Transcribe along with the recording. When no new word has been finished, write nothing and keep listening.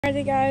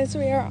Alrighty guys,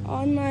 we are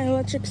on my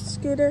electric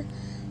scooter.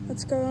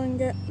 Let's go and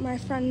get my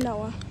friend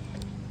Noah.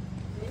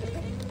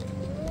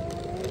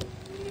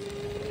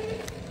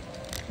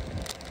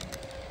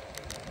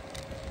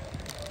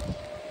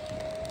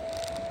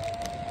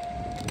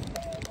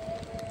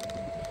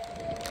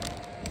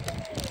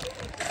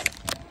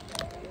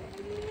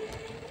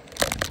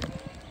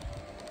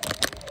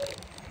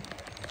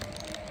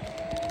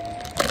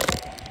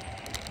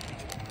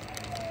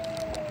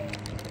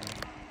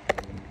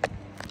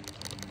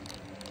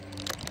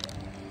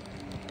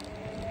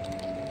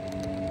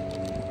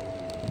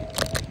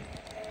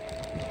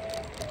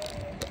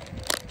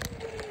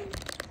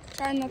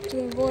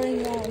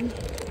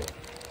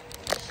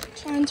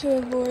 Trying to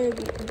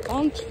avoid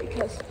bumps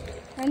because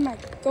then my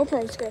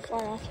GoPro's gonna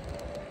fly off.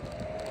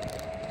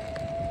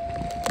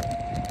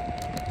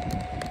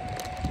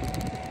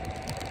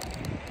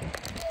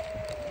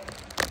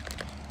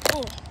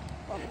 Oh,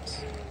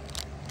 bumps.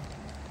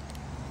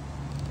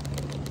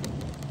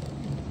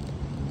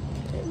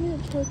 We're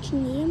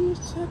approaching the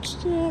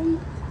intersection.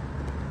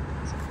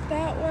 So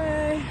that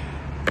way.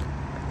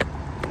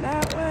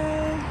 That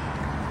way.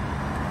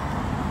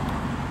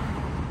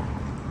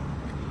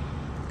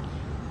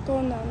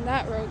 Going down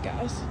that road,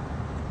 guys.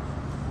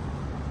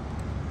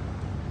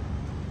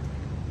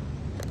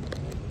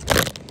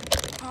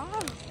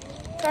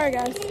 Sorry,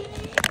 guys.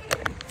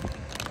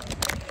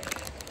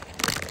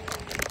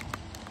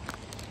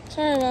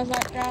 Sorry about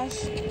that,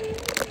 guys.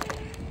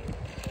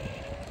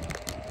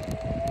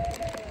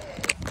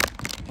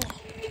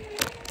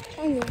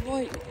 Trying to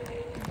avoid,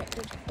 but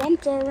there's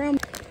bumps all around.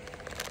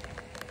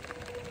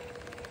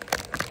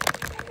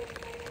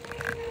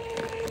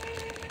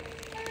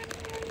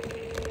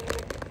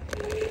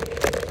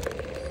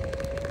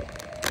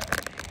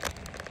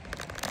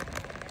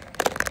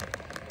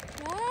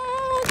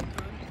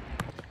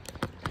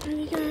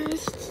 You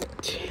guys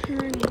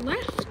turn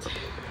left,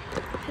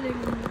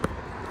 heading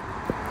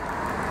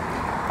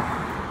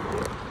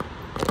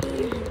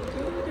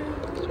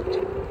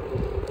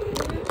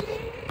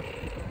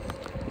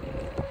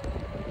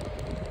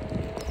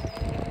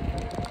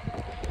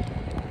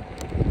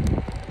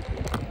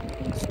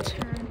let's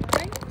turn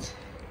right.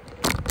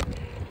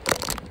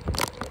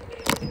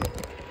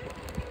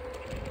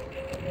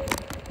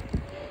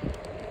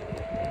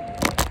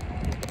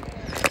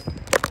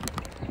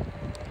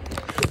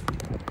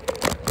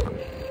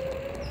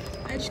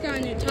 I just got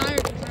a new tire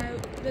because I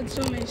did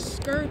so many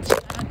skirts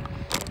that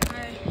I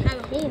had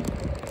a hole.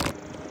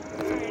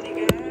 Alrighty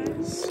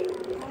guys,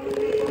 on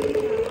the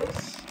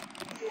house.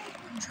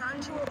 I'm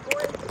trying to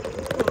avoid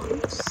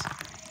bumps.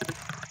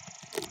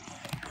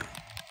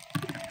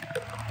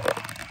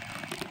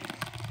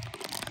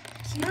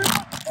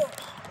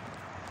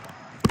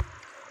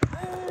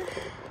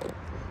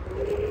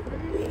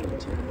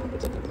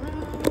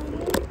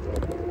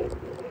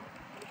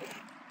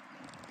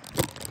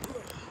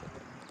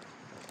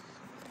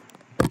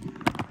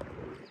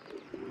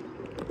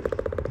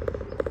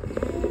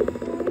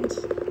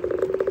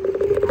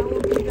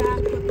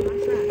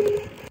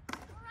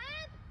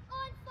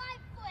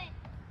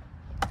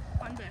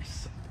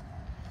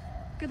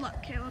 Good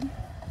luck, Caleb.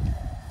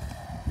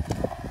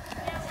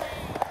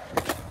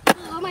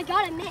 Oh my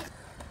god, I missed.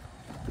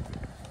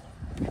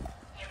 You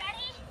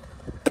ready?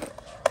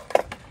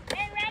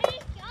 Okay, ready?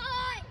 Go!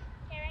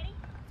 Okay, ready?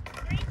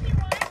 3, 2,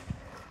 1.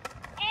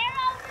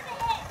 Arrow for the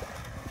hit.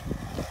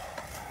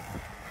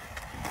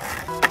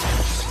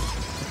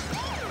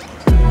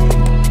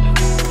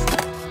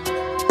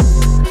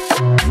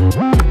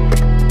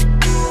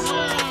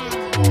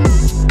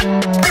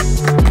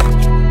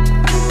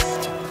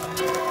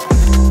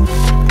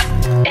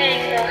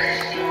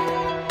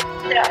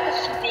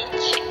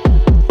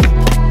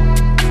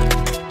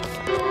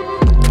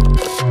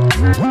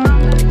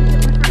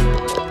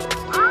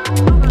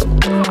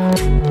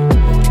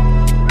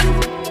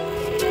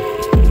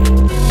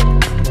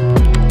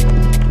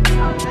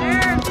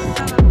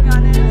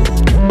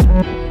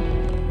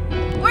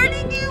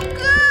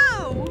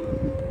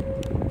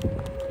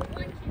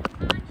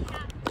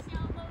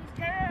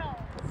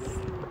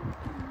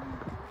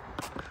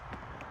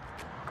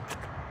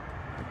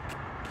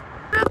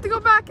 We have to go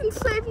back and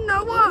save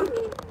Noah.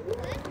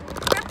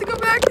 We have to go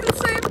back and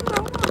save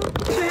Noah.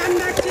 So I'm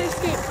back to the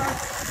skate park.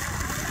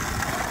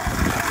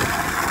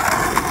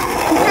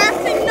 I'm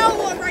passing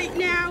Noah right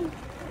now.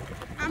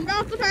 I'm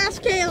about to pass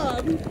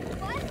Caleb.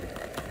 What?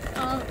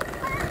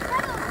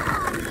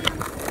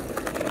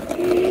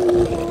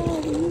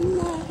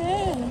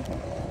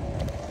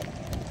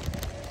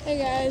 Hey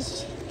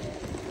guys,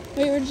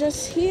 we were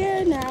just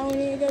here. Now we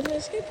need to go to the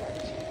skate park.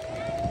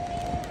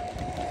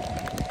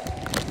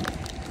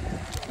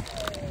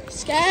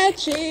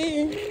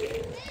 Sketchy.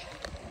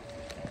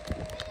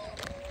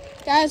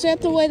 Guys, we have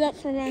to wait up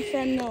for my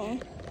friend Noah.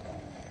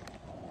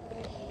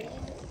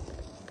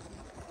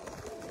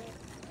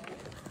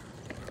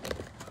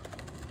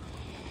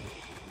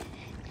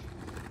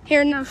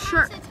 Here no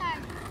shirt.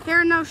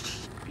 Here no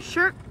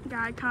shirt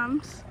guy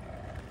comes.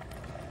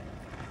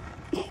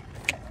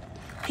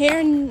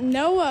 Here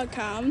Noah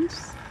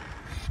comes.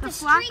 The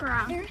flat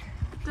ground.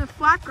 The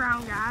flat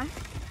ground guy.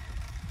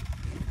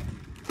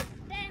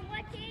 Then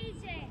what day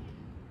is it?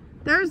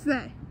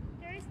 Thursday.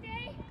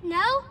 Thursday?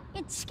 No,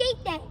 it's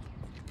skate day.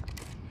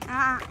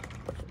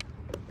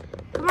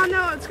 Come on,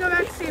 Noah, let's go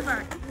back to skate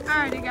park.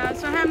 Alrighty, guys,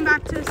 so heading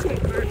back to the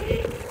skate park.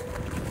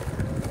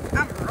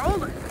 I'm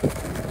rolling.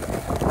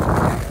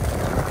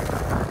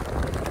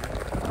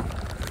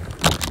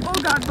 Oh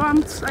God,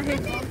 bumps. I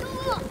hate bumps.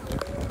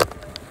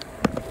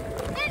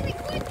 Dad,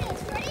 record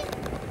this. Ready?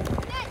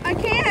 Dad. I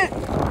can't.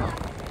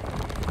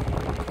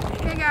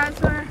 Okay, guys,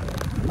 we're.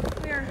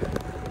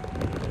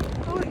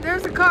 Oh,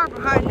 there's a car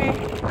behind me.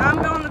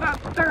 I'm going about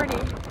 30.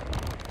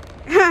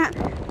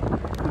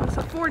 It's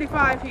a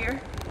 45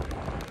 here.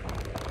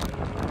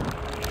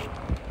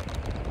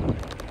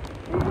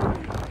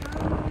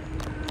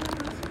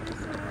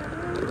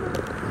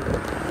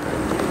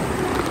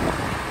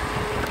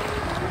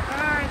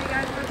 Alrighty,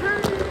 guys, we're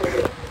turning.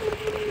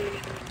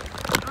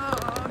 Oh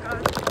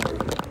God.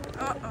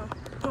 Uh-oh.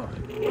 Oh.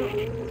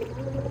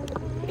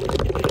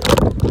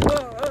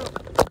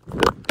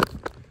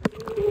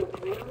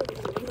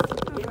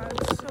 Oh, God,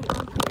 it's so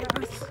bumpy,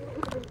 guys.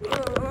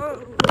 Oh.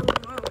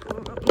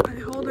 My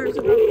holder's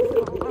about to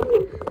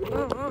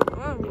fall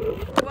off.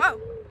 Whoa.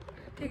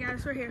 Okay,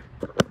 guys, we're here.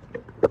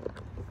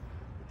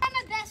 I'm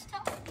my best to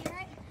hold you,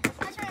 right?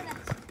 I'll try my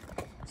best.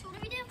 So what do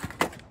we do?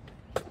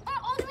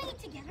 All doing it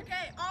together.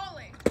 Okay,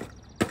 Ollie.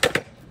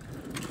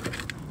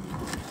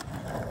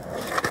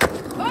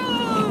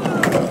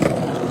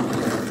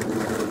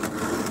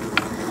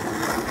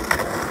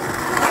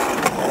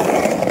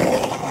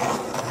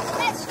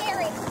 That's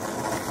scary.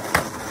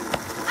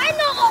 I'm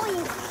not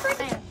Ollie.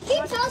 Can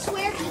you tell us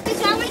where?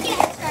 Because I want to get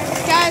a head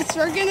start. Guys,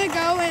 we're gonna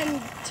go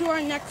to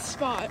our next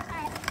spot.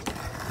 Alright.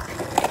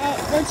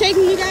 We're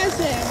taking you guys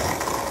in.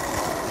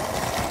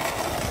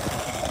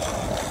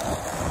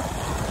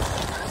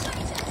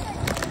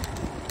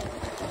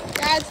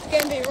 Guys, it's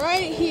gonna be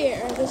right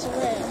here, this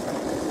ramp.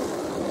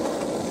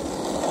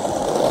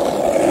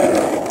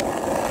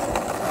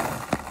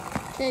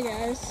 Okay,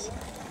 guys,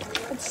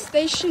 let's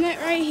station it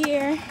right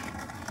here.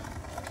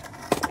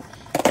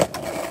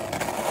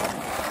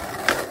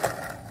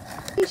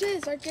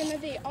 Inches are gonna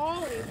be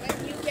ollie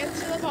when you get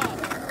to the bottom.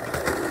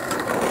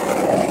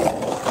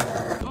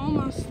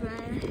 Almost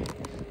there.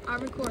 I'll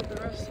record the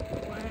rest of the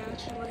way,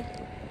 actually.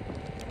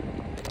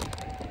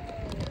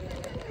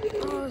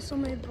 Oh, so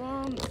many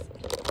bumps.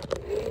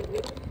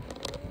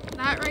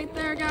 That right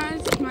there,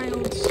 guys, is my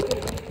old school.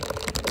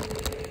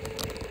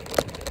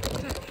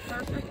 Is that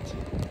perfect?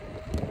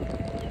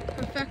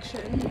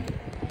 Perfection.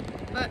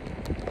 But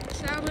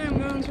sadly, I'm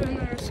going to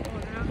another school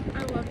now.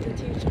 I love the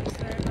teachers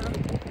there, though.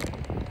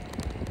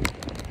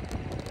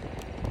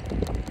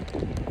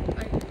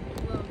 I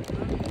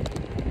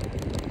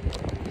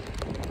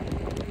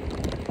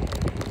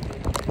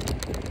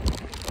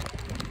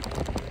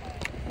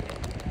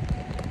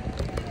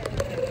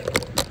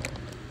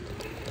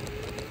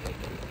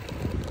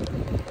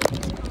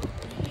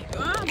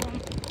love them.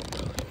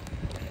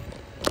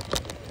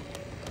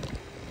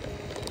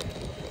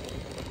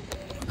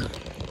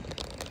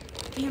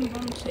 Damn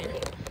bumps here.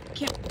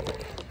 Can't.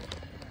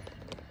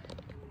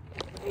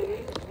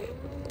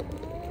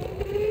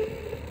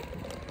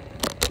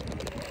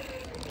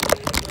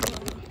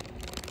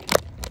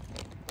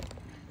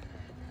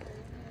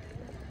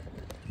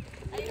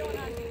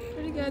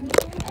 Pretty good.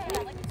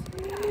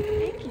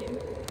 Thank you.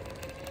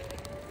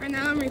 Right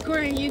now I'm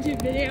recording a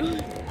YouTube video.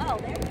 Oh,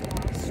 there you go.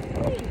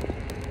 Sweet.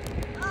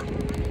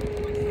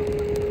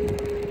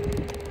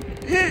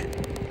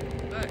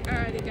 But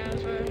alrighty, guys,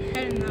 we're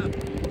heading up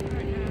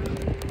right now.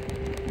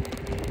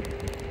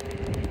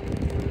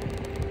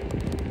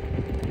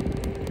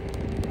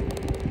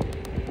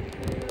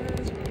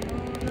 Guys, we're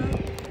going up.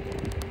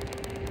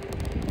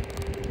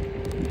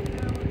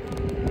 Now we're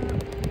going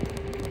up.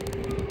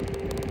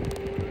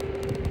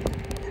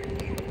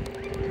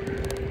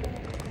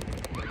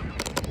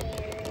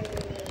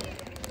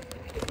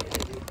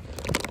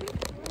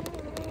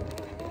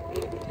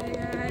 Hey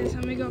guys,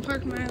 let me go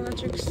park my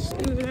electric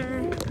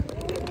scooter.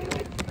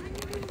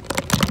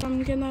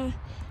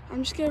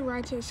 I'm just gonna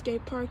ride to the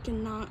skate park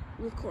and not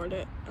record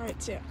it.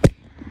 Alright, see ya.